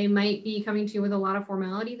 They might be coming to you with a lot of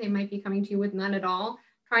formality. They might be coming to you with none at all.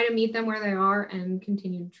 Try to meet them where they are and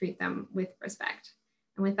continue to treat them with respect.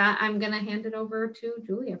 And with that, I'm going to hand it over to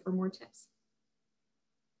Julia for more tips.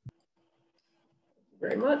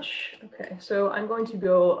 Very much. Okay, so I'm going to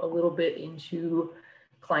go a little bit into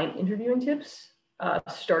client interviewing tips,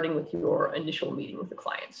 starting with your initial meeting with the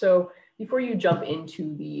client. So before you jump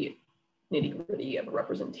into the nitty-gritty of a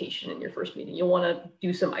representation in your first meeting, you'll want to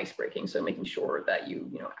do some ice breaking. So making sure that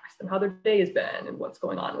you ask them how their day has been and what's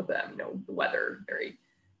going on with them, the weather, very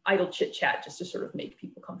idle chit chat, just to sort of make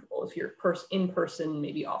people comfortable. If you're in person,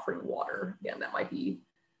 maybe offering water, again, that might be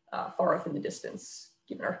far off in the distance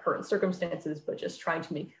given our current circumstances, but just trying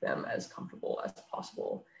to make them as comfortable as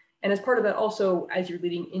possible. And as part of that, also, as you're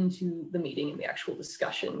leading into the meeting and the actual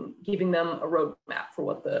discussion, giving them a roadmap for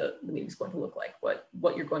what the meeting is going to look like,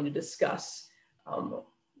 what you're going to discuss,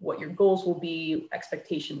 what your goals will be,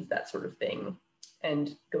 expectations, that sort of thing.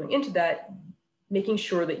 And going into that, making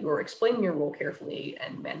sure that you're explaining your role carefully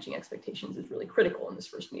and managing expectations is really critical in this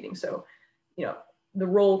first meeting. So, the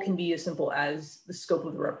role can be as simple as the scope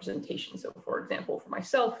of the representation. So for example, for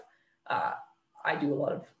myself, I do a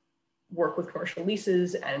lot of work with commercial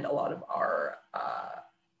leases, and a lot of our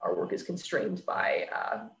work is constrained by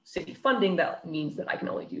city funding. That means that I can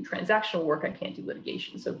only do transactional work. I can't do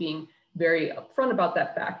litigation. So being very upfront about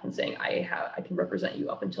that fact and saying, I can represent you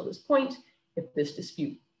up until this point. If this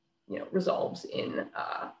dispute resolves in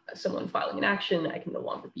someone filing an action, I can no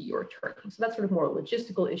longer be your attorney. So that's sort of more a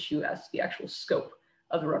logistical issue as to the actual scope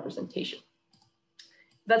of the representation.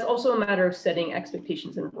 That's also a matter of setting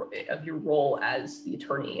expectations of your role as the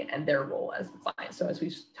attorney and their role as the client. So as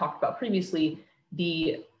we've talked about previously,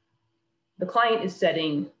 the client is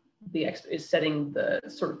setting the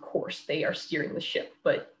sort of course. They are steering the ship,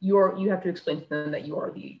 but you have to explain to them that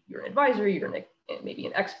you're an advisor, you're maybe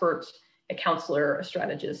an expert, a counselor, a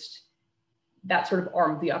strategist, that sort of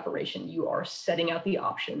arm of the operation. You are setting out the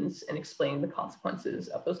options and explaining the consequences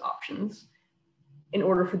of those options in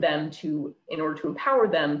order to empower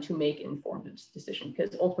them to make informed decisions,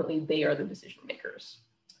 because ultimately they are the decision makers.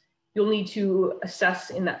 You'll need to assess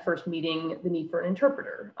in that first meeting the need for an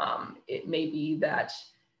interpreter. It may be that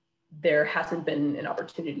there hasn't been an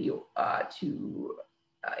opportunity to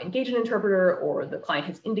engage an interpreter, or the client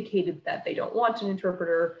has indicated that they don't want an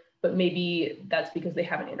interpreter, but maybe that's because they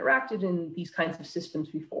haven't interacted in these kinds of systems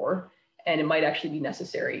before. And it might actually be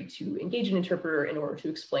necessary to engage an interpreter in order to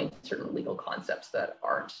explain certain legal concepts that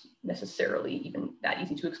aren't necessarily even that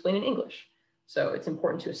easy to explain in English. So it's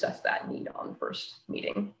important to assess that need on the first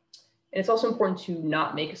meeting. And it's also important to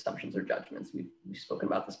not make assumptions or judgments. We've spoken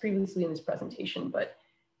about this previously in this presentation, but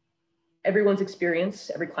everyone's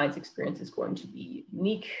experience, every client's experience is going to be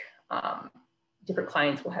unique. Different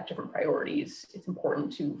clients will have different priorities. It's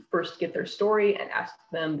important to first get their story and ask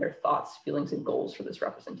them their thoughts, feelings, and goals for this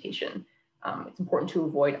representation. It's important to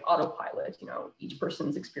avoid autopilot. Each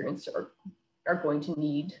person's experience you're going to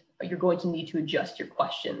need to adjust your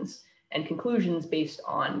questions and conclusions based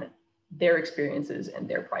on their experiences and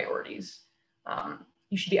their priorities.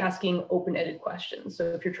 You should be asking open-ended questions. So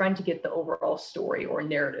if you're trying to get the overall story or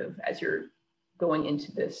narrative as you're going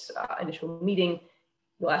into this initial meeting,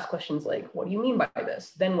 You'll ask questions like, what do you mean by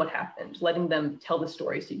this? Then what happened? Letting them tell the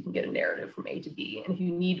story so you can get a narrative from A to B. And if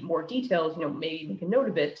you need more details, maybe make a note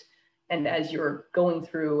of it. And as you're going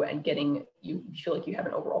through and you feel like you have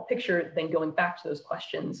an overall picture, then going back to those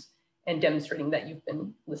questions and demonstrating that you've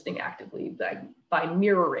been listening actively by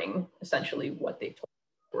mirroring essentially what they've told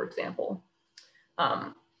you, for example.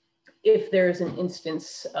 If there's an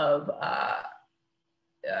instance of,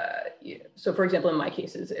 so for example, in my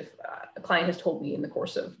cases, if a client has told me in the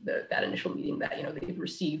course of that initial meeting that they've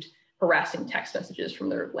received harassing text messages from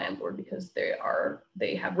their landlord because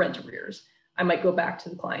they have rent arrears, I might go back to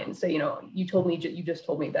the client and say, you just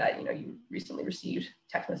told me that you recently received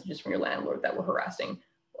text messages from your landlord that were harassing.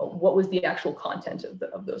 What was the actual content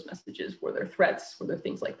of those messages? Were there threats? Were there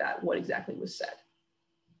things like that? What exactly was said?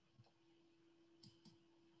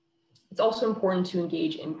 It's also important to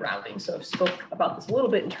engage in grounding. So I've spoke about this a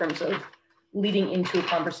little bit in terms of leading into a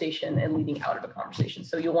conversation and leading out of a conversation.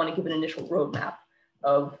 So you'll want to give an initial roadmap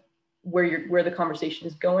of where the conversation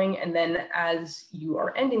is going. And then as you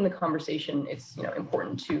are ending the conversation, it's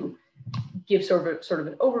important to give sort of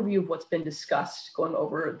an overview of what's been discussed, going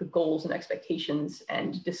over the goals and expectations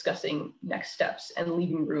and discussing next steps and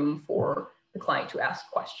leaving room for the client to ask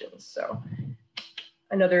questions. So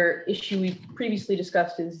another issue we've previously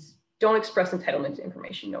discussed is don't express entitlement to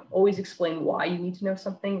information. Always explain why you need to know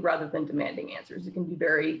something rather than demanding answers. It can be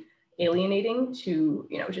very alienating to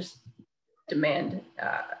just demand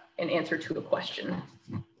an answer to a question,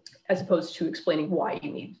 as opposed to explaining why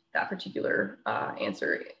you need that particular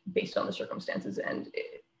answer based on the circumstances. And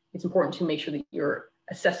it's important to make sure that you're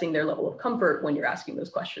assessing their level of comfort when you're asking those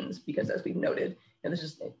questions, because as we've noted, this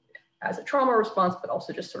is as a trauma response, but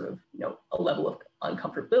also just sort of a level of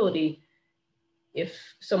uncomfortability. If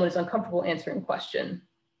someone is uncomfortable answering a question,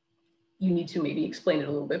 you need to maybe explain it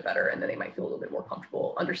a little bit better, and then they might feel a little bit more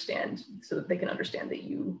comfortable, so that they can understand that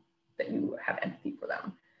you have empathy for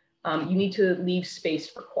them. You need to leave space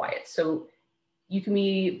for quiet. So you can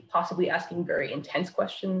be possibly asking very intense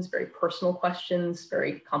questions, very personal questions,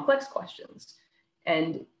 very complex questions.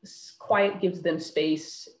 And quiet gives them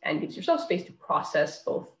space and gives yourself space to process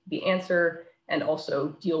both the answer and also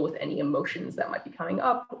deal with any emotions that might be coming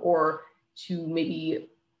up, or to maybe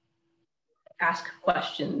ask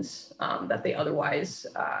questions that they otherwise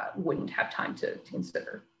wouldn't have time to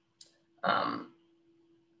consider.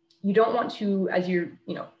 You don't want to, as you're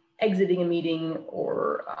exiting a meeting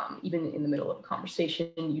or even in the middle of a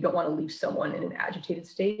conversation, you don't want to leave someone in an agitated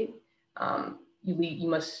state.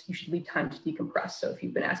 You should leave time to decompress. So if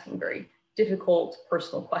you've been asking very difficult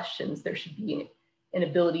personal questions, there should be an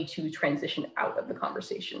ability to transition out of the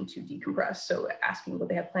conversation to decompress. So asking what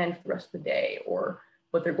they have planned for the rest of the day or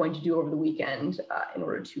what they're going to do over the weekend in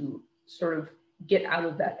order to sort of get out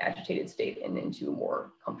of that agitated state and into a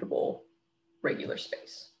more comfortable, regular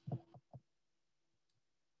space.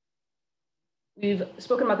 We've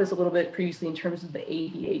spoken about this a little bit previously in terms of the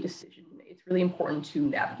ABA decision. It's really important to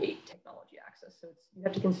navigate technology access. So you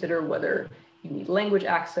have to consider whether you need language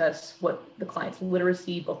access, what the client's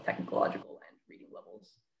literacy, both technological and reading levels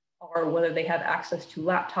are, whether they have access to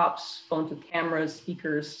laptops, phones with cameras,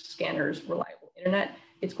 speakers, scanners, reliable internet.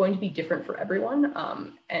 It's going to be different for everyone.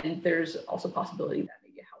 And there's also a possibility that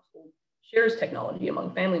maybe a household shares technology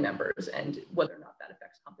among family members and whether or not that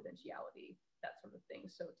affects confidentiality, that sort of thing.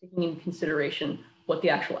 So taking into consideration what the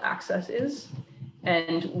actual access is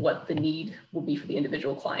and what the need will be for the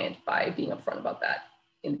individual client by being upfront about that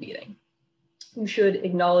in the beginning. You should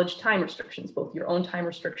acknowledge time restrictions, both your own time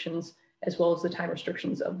restrictions as well as the time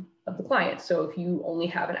restrictions of the client. So if you only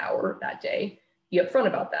have an hour that day, be upfront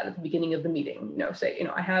about that at the beginning of the meeting. Say,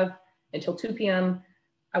 I have until 2 p.m.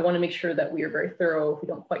 I want to make sure that we are very thorough. If we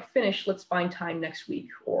don't quite finish, let's find time next week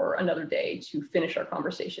or another day to finish our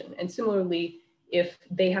conversation. And similarly, if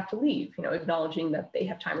they have to leave, acknowledging that they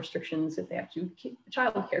have time restrictions, if they have to keep a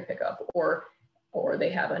childcare pickup, or they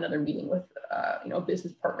have another meeting with a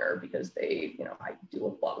business partner because they, I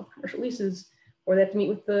deal a lot with commercial leases, or they have to meet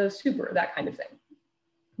with the super, that kind of thing.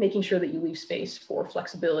 Making sure that you leave space for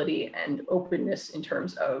flexibility and openness in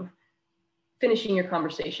terms of finishing your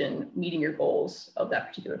conversation, meeting your goals of that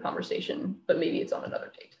particular conversation, but maybe it's on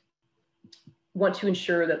another date. You want to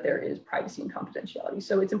ensure that there is privacy and confidentiality.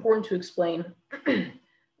 So it's important to explain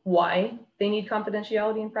why they need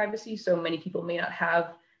confidentiality and privacy. So many people may not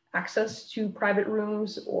have access to private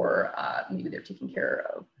rooms, or maybe they're taking care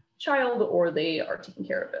of a child, or they are taking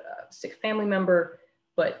care of a sick family member.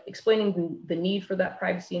 But explaining the need for that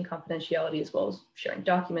privacy and confidentiality, as well as sharing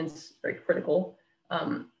documents, is very critical.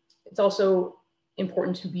 It's also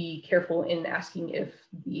important to be careful in asking if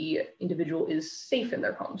the individual is safe in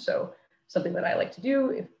their home. So something that I like to do,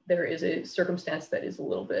 if there is a circumstance that is a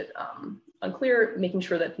little bit unclear, making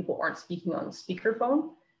sure that people aren't speaking on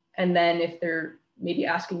speakerphone. And then if they're maybe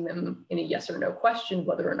asking them in a yes or no question,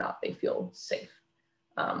 whether or not they feel safe.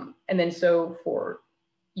 And then so for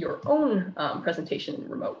your own presentation in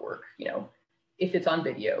remote work, if it's on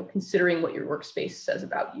video, considering what your workspace says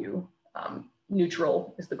about you,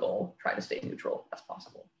 neutral is the goal. Try to stay neutral as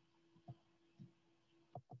possible.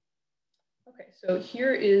 Okay, so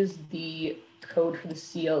here is the code for the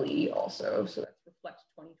CLE also. So that's Reflect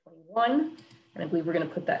 2021. And I believe we're going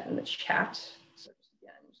to put that in the chat. So just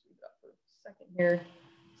again, just leave it up for a second here.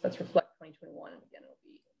 So that's Reflect 2021. And again, it'll be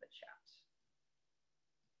in the chat.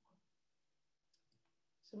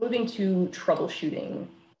 So moving to troubleshooting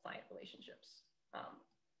client relationships.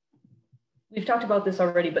 We've talked about this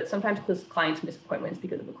already, but sometimes clients miss appointments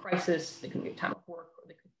because of a crisis. They couldn't get time off work, or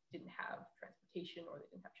they didn't have transportation, or they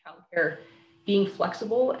didn't have childcare. Being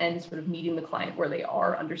flexible and sort of meeting the client where they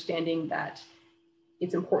are, understanding that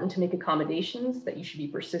it's important to make accommodations, that you should be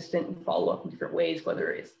persistent and follow up in different ways,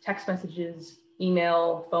 whether it's text messages,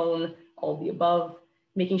 email, phone, all of the above,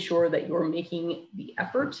 making sure that you're making the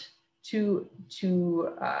effort to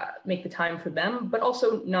make the time for them, but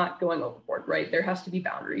also not going overboard, right? There has to be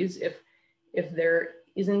boundaries. If there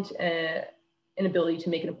isn't an ability to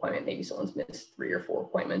make an appointment, maybe someone's missed 3 or 4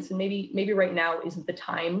 appointments, and maybe right now isn't the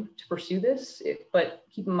time to pursue this, but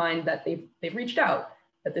keep in mind that they've reached out,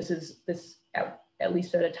 that this at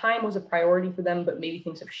least at a time was a priority for them, but maybe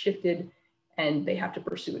things have shifted and they have to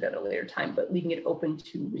pursue it at a later time, but leaving it open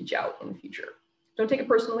to reach out in the future. Don't take it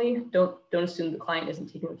personally. Don't assume the client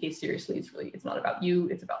isn't taking the case seriously. It's not about you,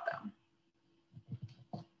 it's about them.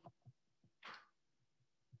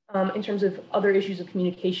 In terms of other issues of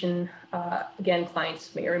communication, again,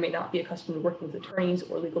 clients may or may not be accustomed to working with attorneys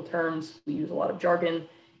or legal terms. We use a lot of jargon,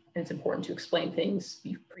 and it's important to explain things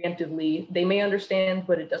preemptively. They may understand,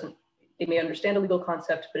 but they may understand a legal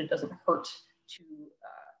concept, but it doesn't hurt to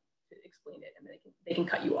explain it, and they can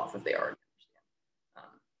cut you off if they already understand.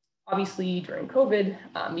 Obviously, during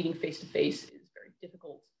COVID, meeting face-to-face is very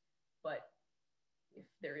difficult, but if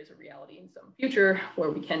there is a reality in some future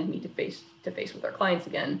where we can meet face to face with our clients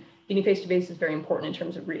again, meeting face to face is very important in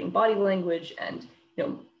terms of reading body language and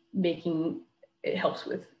making it helps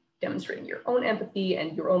with demonstrating your own empathy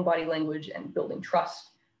and your own body language and building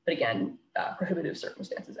trust. But again, prohibitive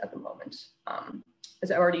circumstances at the moment.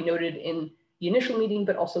 As I already noted in the initial meeting,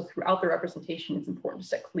 but also throughout the representation, it's important to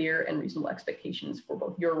set clear and reasonable expectations for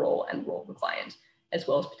both your role and the role of the client, as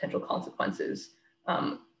well as potential consequences.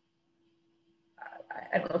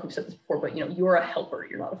 I don't know if we've said this before, but you're a helper,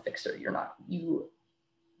 you're not a fixer. You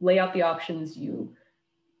lay out the options, you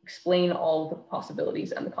explain all the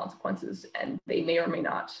possibilities and the consequences, and they may or may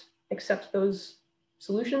not accept those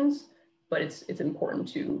solutions, but it's important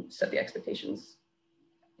to set the expectations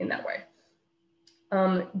in that way.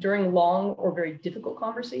 During long or very difficult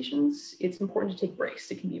conversations, it's important to take breaks.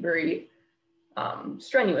 It can be very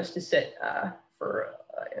strenuous to sit for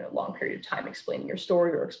in a long period of time explaining your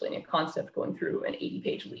story or explaining a concept, going through an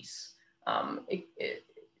 80-page lease.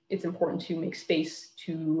 It's important to make space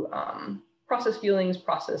to process feelings,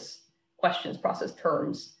 process questions, process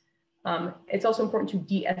terms. It's also important to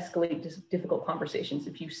de-escalate difficult conversations.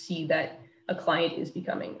 If you see that a client is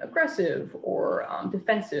becoming aggressive or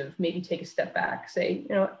defensive, maybe take a step back, say,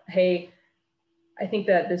 hey, I think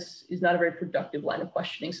that this is not a very productive line of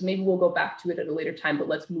questioning, so maybe we'll go back to it at a later time, but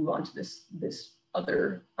let's move on to this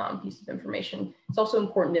other piece of information. It's also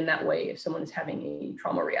important in that way, if someone is having a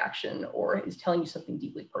trauma reaction or is telling you something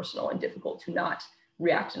deeply personal and difficult, to not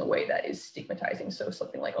react in a way that is stigmatizing. So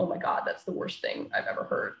something like, oh my God, that's the worst thing I've ever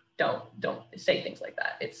heard. Don't say things like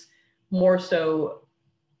that. It's more so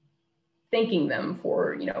thanking them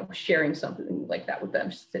for, sharing something like that with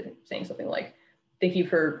them, saying something like, thank you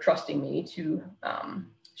for trusting me to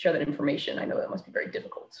share that information. I know that must be very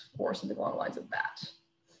difficult, or something along the lines of that.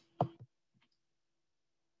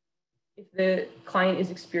 If the client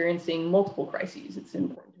is experiencing multiple crises, it's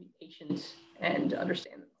important to be patient and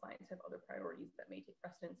understand that clients have other priorities that may take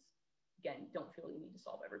precedence. Again, don't feel you need to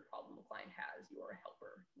solve every problem the client has. You are a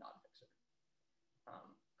helper, not a fixer.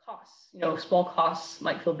 Costs, small costs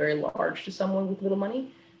might feel very large to someone with little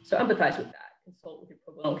money. So empathize with that. Consult with your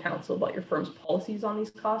pro bono counsel about your firm's policies on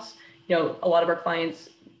these costs. Many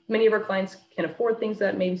of our clients can afford things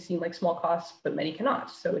that maybe seem like small costs, but many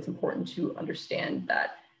cannot. So it's important to understand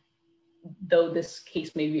that though this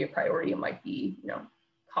case may be a priority, it might be,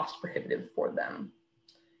 cost prohibitive for them.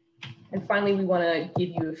 And finally, we want to give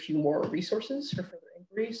you a few more resources for further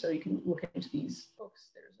inquiry. So you can look into these books.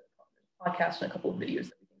 There's a podcast and a couple of videos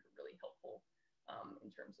that we think are really helpful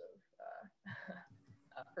in terms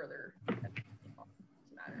of further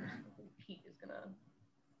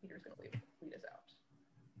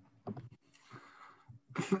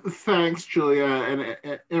Thanks, Julia and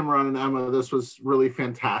Imran and Emma. This was really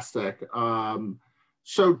fantastic.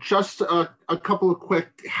 So just a couple of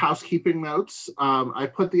quick housekeeping notes. I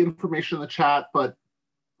put the information in the chat, but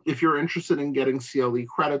if you're interested in getting CLE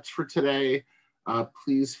credits for today,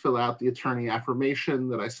 please fill out the attorney affirmation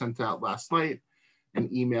that I sent out last night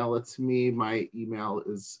and email it to me. My email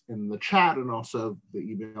is in the chat, and also the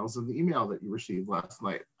email's in the email that you received last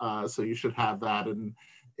night. So you should have that. And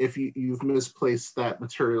if you've misplaced that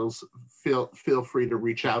materials, feel free to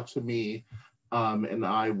reach out to me, and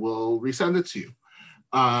I will resend it to you.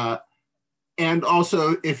 And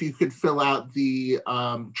also, if you could fill out the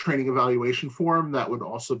training evaluation form, that would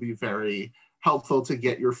also be very helpful to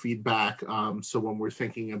get your feedback. So when we're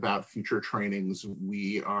thinking about future trainings,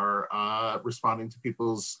 we are responding to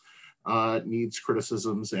people's needs,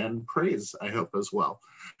 criticisms, and praise, I hope, as well.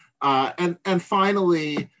 And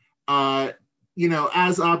finally, you know,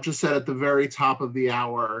 as Abja said at the very top of the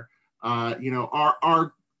hour, you know,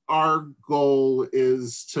 our goal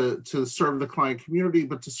is to serve the client community,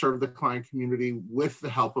 but to serve the client community with the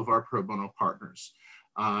help of our pro bono partners.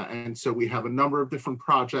 And so we have a number of different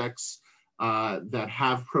projects that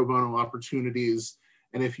have pro bono opportunities.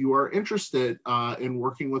 And if you are interested in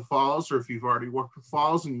working with VOLS, or if you've already worked with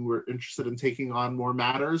VOLS and you were interested in taking on more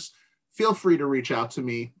matters, feel free to reach out to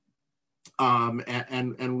me.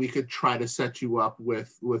 And we could try to set you up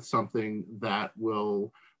with something that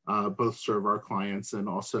will both serve our clients and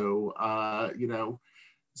also, you know,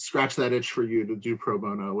 scratch that itch for you to do pro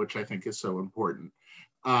bono, which I think is so important.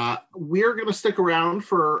 We're going to stick around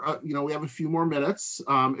for, you know, we have a few more minutes.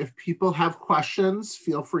 If people have questions,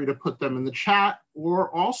 feel free to put them in the chat,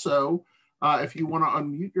 or also if you want to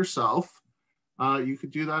unmute yourself, you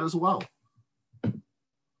could do that as well.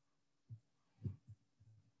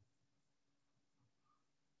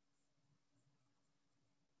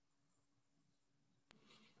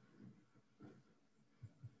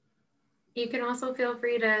 You can also feel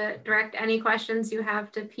free to direct any questions you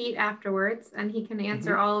have to Pete afterwards, and he can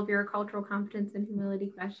answer all of your cultural competence and humility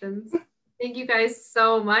questions. Thank you guys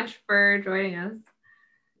so much for joining us.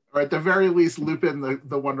 Or at the very least, loop in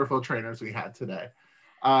the wonderful trainers we had today.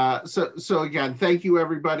 So again, thank you,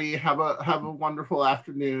 everybody. Have a wonderful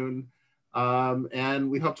afternoon, and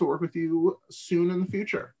we hope to work with you soon in the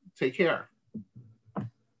future. Take care.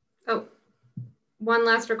 Oh, one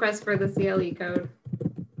last request for the CLE code.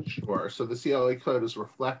 Sure. So the CLE code is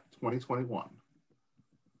Reflect 2021.